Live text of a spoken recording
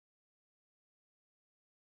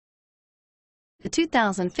The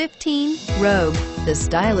 2015 Rogue. The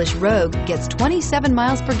stylish Rogue gets 27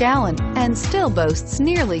 miles per gallon and still boasts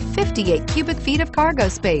nearly 58 cubic feet of cargo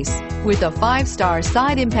space. With a 5-star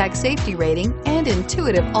side impact safety rating and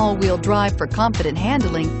intuitive all-wheel drive for confident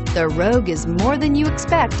handling, the Rogue is more than you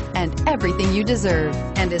expect and everything you deserve,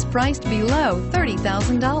 and is priced below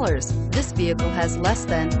 $30,000. This vehicle has less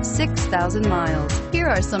than 6,000 miles. Here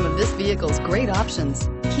are some of this vehicle's great options: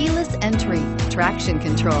 keyless entry, traction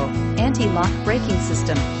control, anti-lock braking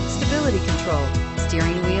system, stability control,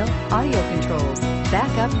 steering wheel audio controls,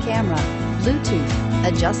 backup camera, Bluetooth,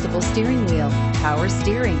 adjustable steering wheel, power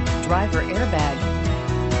steering, driver airbag.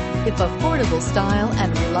 If affordable style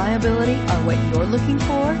and reliability are what you're looking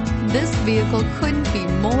for, this vehicle couldn't be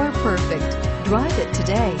more perfect. Drive it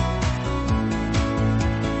today.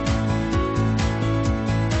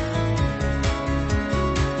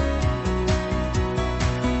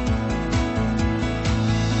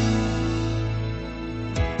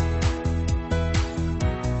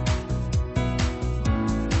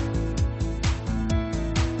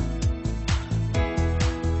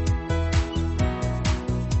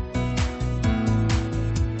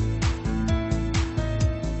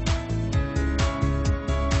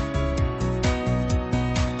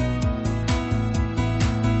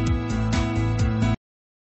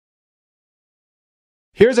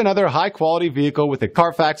 Here's another high-quality vehicle with a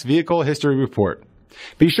Carfax Vehicle History Report.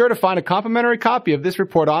 Be sure to find a complimentary copy of this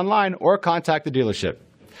report online or contact the dealership.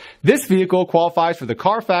 This vehicle qualifies for the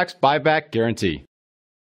Carfax Buyback Guarantee.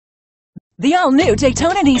 The all-new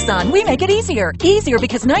Daytona Nissan. We make it easier. Easier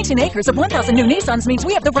because 19 acres of 1,000 new Nissans means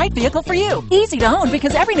we have the right vehicle for you. Easy to own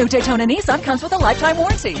because every new Daytona Nissan comes with a lifetime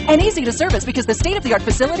warranty. And easy to service because the state-of-the-art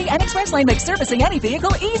facility and express lane makes servicing any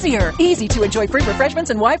vehicle easier. Easy to enjoy free refreshments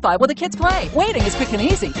and Wi-Fi while the kids play. Waiting is quick and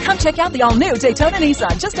easy. Come check out the all-new Daytona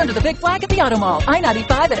Nissan just under the big flag at the Auto Mall.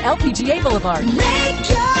 I-95 at LPGA Boulevard. Make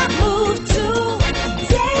your move to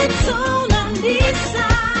Daytona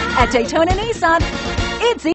Nissan. At Daytona Nissan, it's easy.